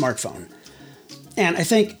with a smartphone. And I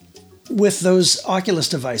think with those Oculus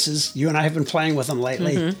devices, you and I have been playing with them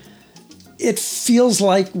lately, it feels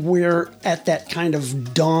like we're at that kind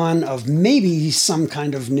of dawn of maybe some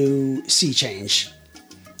kind of new sea change.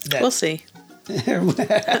 We'll see.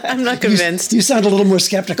 I'm not convinced. You sound a little more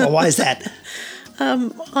skeptical. Why is that?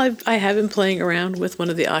 I have been playing around with one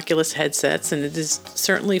of the Oculus headsets, and it is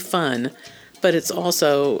certainly fun, but it's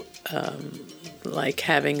also like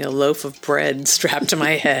having a loaf of bread strapped to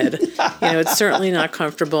my head. It's certainly not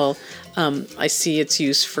comfortable. I see its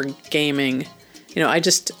use for gaming. I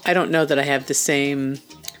don't know that I have the same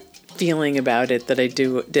feeling about it that I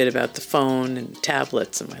did about the phone and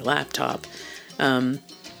tablets and my laptop.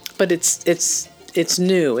 But it's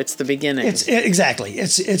new. It's the beginning. Exactly.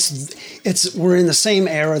 It's we're in the same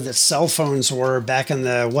era that cell phones were back in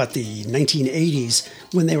the 1980s,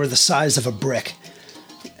 when they were the size of a brick.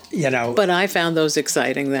 But I found those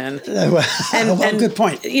exciting then. And good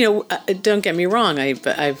point. Don't get me wrong.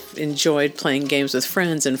 I've enjoyed playing games with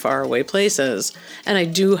friends in faraway places, and I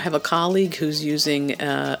do have a colleague who's using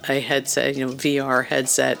a headset, VR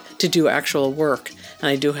headset, to do actual work. And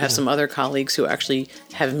I do have some other colleagues who actually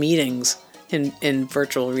have meetings in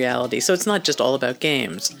virtual reality. So it's not just all about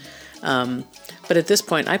games. But at this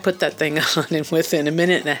point, I put that thing on, and within a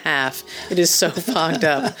minute and a half, it is so fogged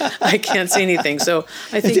up, I can't see anything. So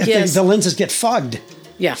I think, yes. The lenses get fogged.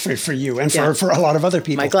 Yeah. For you and for a lot of other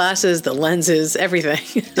people. My glasses, the lenses, everything.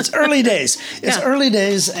 It's early days. Early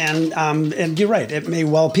days, and you're right. It may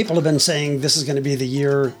well, people have been saying this is going to be the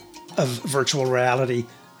year of virtual reality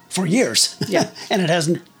for years. Yeah. And it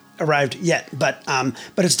hasn't arrived yet, but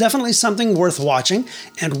it's definitely something worth watching,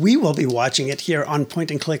 and we will be watching it here on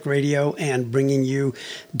Point and Click Radio and bringing you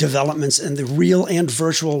developments in the real and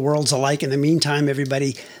virtual worlds alike. In the meantime,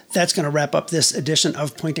 everybody, that's going to wrap up this edition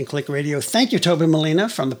of Point and Click Radio. Thank you, Toby Molina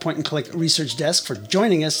from the Point and Click Research Desk, for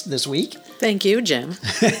joining us this week. Thank you, Jim.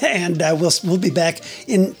 And we'll be back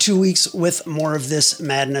in 2 weeks with more of this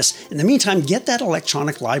madness. In the meantime, get that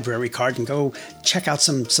electronic library card and go check out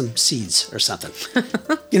some seeds or something.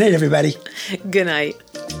 Good night, everybody. Good night.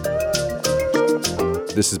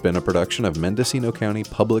 This has been a production of Mendocino County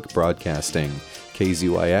Public Broadcasting.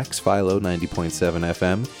 KZYX, Philo 90.7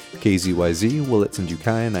 FM, KZYZ, Willits and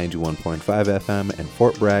Ukiah 91.5 FM, and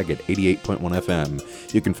Fort Bragg at 88.1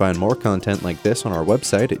 FM. You can find more content like this on our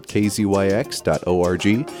website at kzyx.org,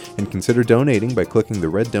 and consider donating by clicking the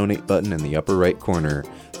red donate button in the upper right corner.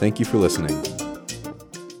 Thank you for listening.